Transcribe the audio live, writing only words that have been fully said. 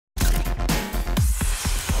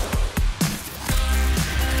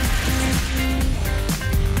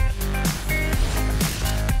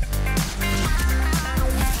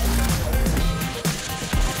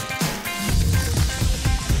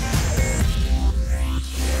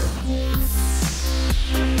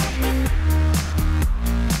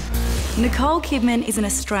Nicole Kidman is an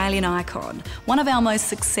Australian icon, one of our most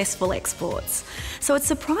successful exports. So it's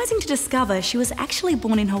surprising to discover she was actually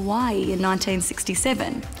born in Hawaii in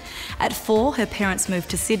 1967. At 4, her parents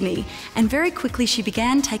moved to Sydney, and very quickly she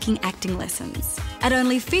began taking acting lessons. At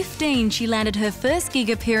only 15, she landed her first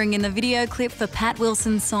gig appearing in the video clip for Pat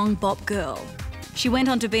Wilson's song Bop Girl. She went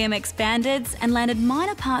on to BMX Bandits and landed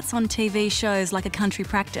minor parts on TV shows like A Country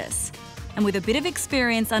Practice. And with a bit of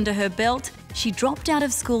experience under her belt, she dropped out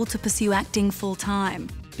of school to pursue acting full-time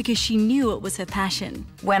because she knew it was her passion.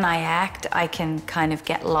 When I act, I can kind of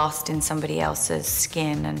get lost in somebody else's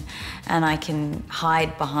skin and I can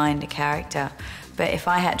hide behind a character. But if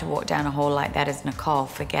I had to walk down a hall like that as Nicole,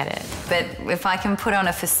 forget it. But if I can put on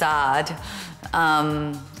a facade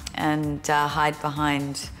and hide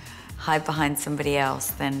behind somebody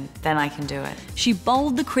else, then I can do it. She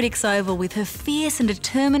bowled the critics over with her fierce and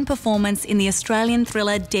determined performance in the Australian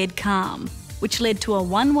thriller Dead Calm, which led to a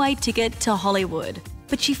one-way ticket to Hollywood.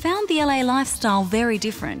 But she found the LA lifestyle very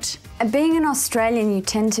different. Being an Australian, you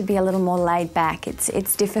tend to be a little more laid back.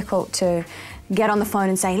 It's difficult to get on the phone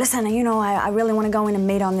and say, listen, you know, I really want to go in and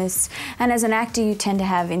meet on this. And as an actor, you tend to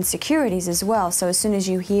have insecurities as well. So as soon as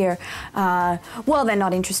you hear, well, they're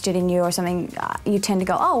not interested in you or something, you tend to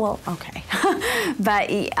go, oh, well, okay. But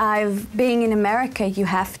being in America, you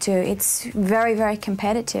have to, it's very, very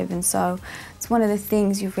competitive. And so it's one of the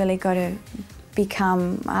things you've really got to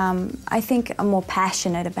become, I think, more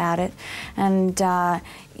passionate about it and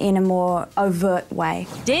in a more overt way.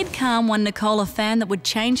 Dead Calm won Nicole a fan that would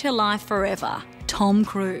change her life forever, Tom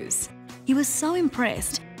Cruise. He was so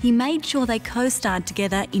impressed, he made sure they co-starred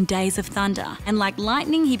together in Days of Thunder, and like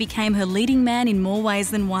lightning, he became her leading man in more ways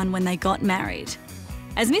than one when they got married.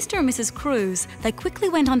 As Mr. and Mrs. Cruise, they quickly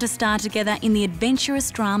went on to star together in the adventurous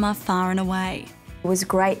drama Far and Away. It was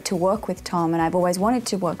great to work with Tom, and I've always wanted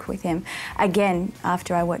to work with him again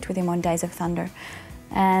after I worked with him on Days of Thunder.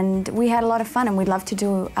 And we had a lot of fun, and we'd love to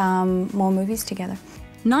do more movies together.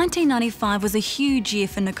 1995 was a huge year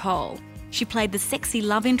for Nicole. She played the sexy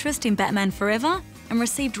love interest in Batman Forever and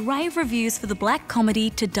received rave reviews for the black comedy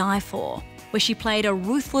To Die For, where she played a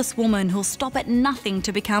ruthless woman who'll stop at nothing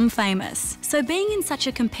to become famous. So being in such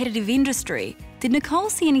a competitive industry, did Nicole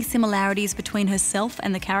see any similarities between herself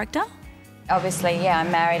and the character? Obviously, yeah,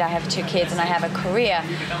 I'm married, I have 2 kids and I have a career,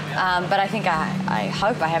 but I think I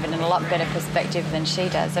hope I have it in a lot better perspective than she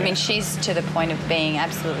does. I mean, she's to the point of being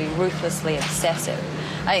absolutely ruthlessly obsessive.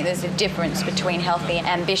 I think there's a difference between healthy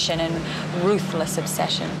ambition and ruthless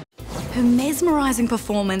obsession. Her mesmerising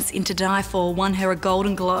performance in To Die For won her a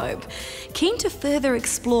Golden Globe. Keen to further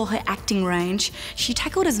explore her acting range, she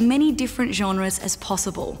tackled as many different genres as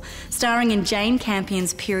possible, starring in Jane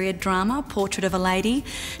Campion's period drama Portrait of a Lady,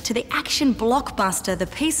 to the action blockbuster The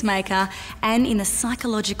Peacemaker, and in the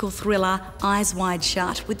psychological thriller Eyes Wide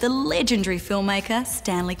Shut with the legendary filmmaker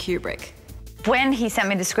Stanley Kubrick. When he sent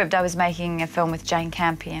me the script, I was making a film with Jane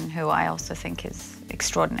Campion, who I also think is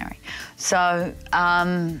extraordinary. So,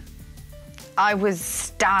 I was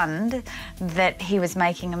stunned that he was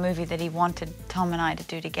making a movie that he wanted Tom and I to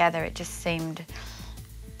do together. It just seemed,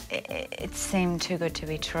 it seemed too good to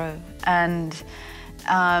be true. And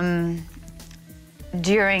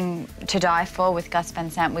during To Die For with Gus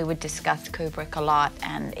Van Sant, we would discuss Kubrick a lot,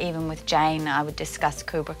 and even with Jane, I would discuss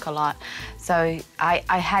Kubrick a lot. So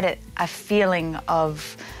I had a feeling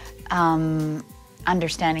of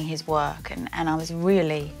understanding his work, and I was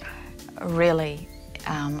really, really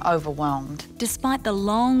overwhelmed. Despite the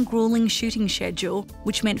long, gruelling shooting schedule,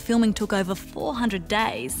 which meant filming took over 400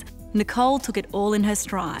 days, Nicole took it all in her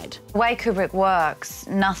stride. The way Kubrick works,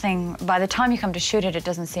 by the time you come to shoot it, it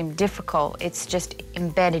doesn't seem difficult. It's just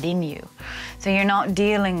embedded in you. So you're not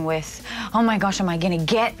dealing with, oh my gosh, am I going to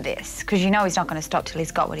get this? Because you know he's not going to stop till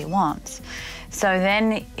he's got what he wants. So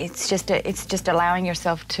then it's just allowing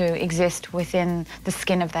yourself to exist within the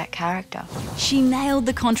skin of that character. She nailed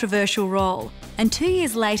the controversial role, and 2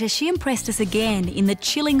 years later she impressed us again in the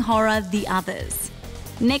chilling horror The Others.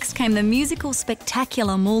 Next came the musical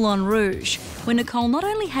spectacular Moulin Rouge, where Nicole not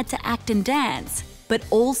only had to act and dance, but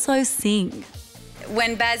also sing.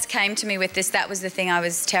 When Baz came to me with this, that was the thing I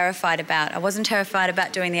was terrified about. I wasn't terrified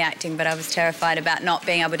about doing the acting, but I was terrified about not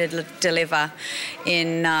being able to deliver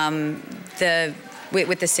in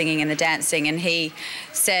with the singing and the dancing. And he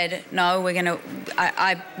said, no, we're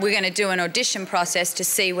gonna do an audition process to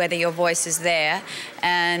see whether your voice is there.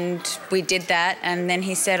 And we did that, and then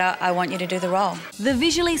he said, I want you to do the role. The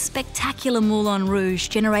visually spectacular Moulin Rouge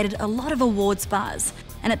generated a lot of awards buzz.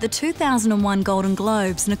 And at the 2001 Golden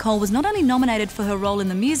Globes, Nicole was not only nominated for her role in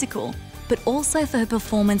the musical, but also for her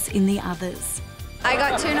performance in The Others. I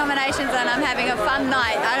got 2 nominations and I'm having a fun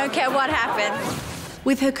night. I don't care what happens.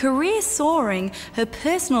 With her career soaring, her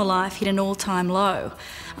personal life hit an all-time low.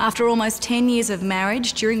 After almost 10 years of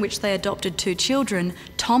marriage, during which they adopted 2 children,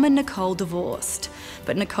 Tom and Nicole divorced.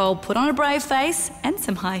 But Nicole put on a brave face and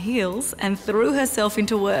some high heels and threw herself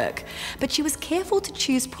into work. But she was careful to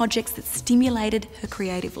choose projects that stimulated her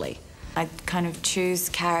creatively. I kind of choose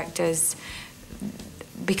characters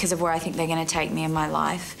because of where I think they're going to take me in my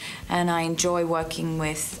life, and I enjoy working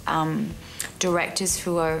with directors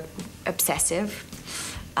who are obsessive.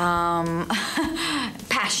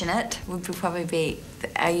 Passionate would probably be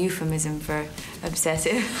a euphemism for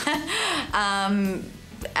obsessive. And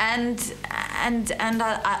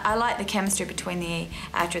I like the chemistry between the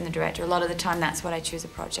actor and the director. A lot of the time that's what I choose a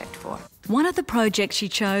project for. One of the projects she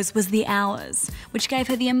chose was The Hours, which gave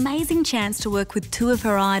her the amazing chance to work with 2 of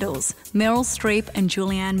her idols, Meryl Streep and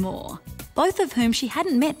Julianne Moore, both of whom she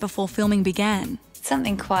hadn't met before filming began.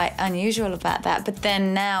 Something quite unusual about that, but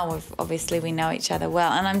then now obviously we know each other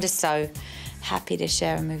well, and I'm just so happy to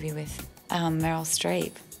share a movie with Meryl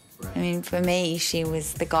Streep. I mean, for me, she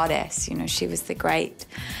was the goddess, you know, she was the great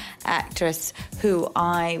actress who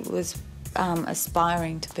I was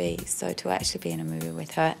aspiring to be. So to actually be in a movie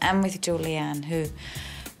with her and with Julianne, who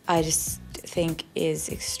I just think is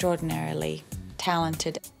extraordinarily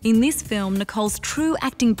talented. In this film, Nicole's true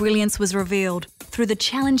acting brilliance was revealed through the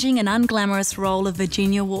challenging and unglamorous role of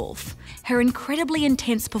Virginia Woolf. Her incredibly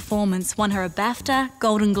intense performance won her a BAFTA,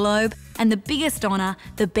 Golden Globe, and the biggest honour,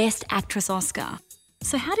 the Best Actress Oscar.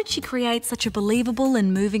 So how did she create such a believable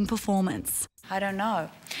and moving performance? I don't know.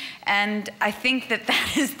 And I think that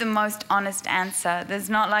that is the most honest answer. There's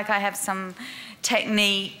not like I have some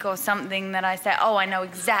technique or something that I say, oh, I know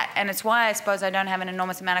exact, and it's why I suppose I don't have an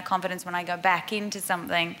enormous amount of confidence when I go back into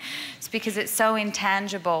something. It's because it's so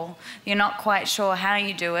intangible. You're not quite sure how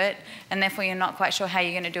you do it, and therefore you're not quite sure how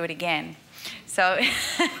you're going to do it again. So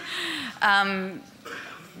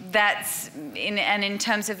and in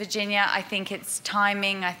terms of Virginia, I think it's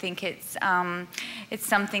timing. I think it's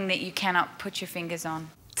something that you cannot put your fingers on.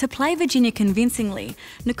 To play Virginia convincingly,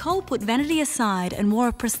 Nicole put vanity aside and wore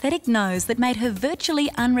a prosthetic nose that made her virtually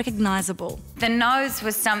unrecognisable. The nose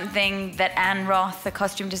was something that Anne Roth, the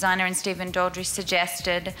costume designer, and Stephen Daldry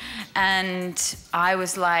suggested, and I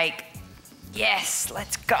was like, yes,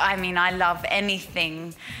 let's go. I mean, I love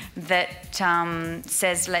anything that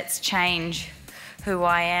says let's change who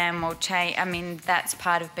I am or change. I mean, that's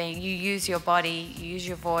part of being, you use your body, you use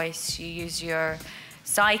your voice, you use your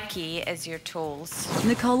psyche as your tools.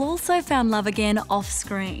 Nicole also found love again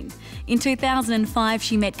off-screen. In 2005,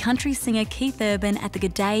 she met country singer Keith Urban at the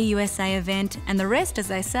G'day USA event, and the rest, as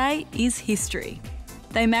they say, is history.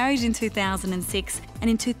 They married in 2006, and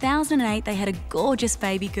in 2008 they had a gorgeous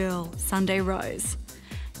baby girl, Sunday Rose.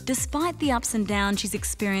 Despite the ups and downs she's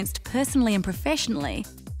experienced personally and professionally,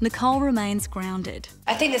 Nicole remains grounded.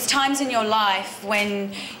 I think there's times in your life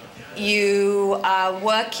when you are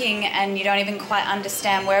working and you don't even quite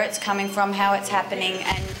understand where it's coming from, how it's happening,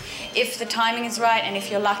 and if the timing is right and if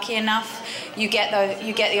you're lucky enough, you get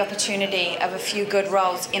the opportunity of a few good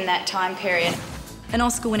roles in that time period. An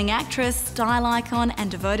Oscar-winning actress, style icon and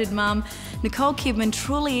devoted mum, Nicole Kidman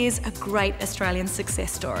truly is a great Australian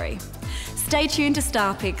success story. Stay tuned to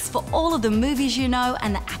Star Picks for all of the movies you know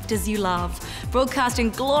and the actors you love, broadcast in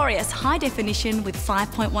glorious high definition with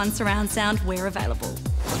 5.1 surround sound where available.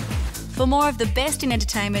 For more of the best in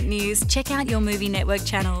entertainment news, check out your Movie Network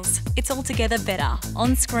channels. It's altogether better,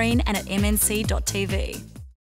 on screen and at mnc.tv.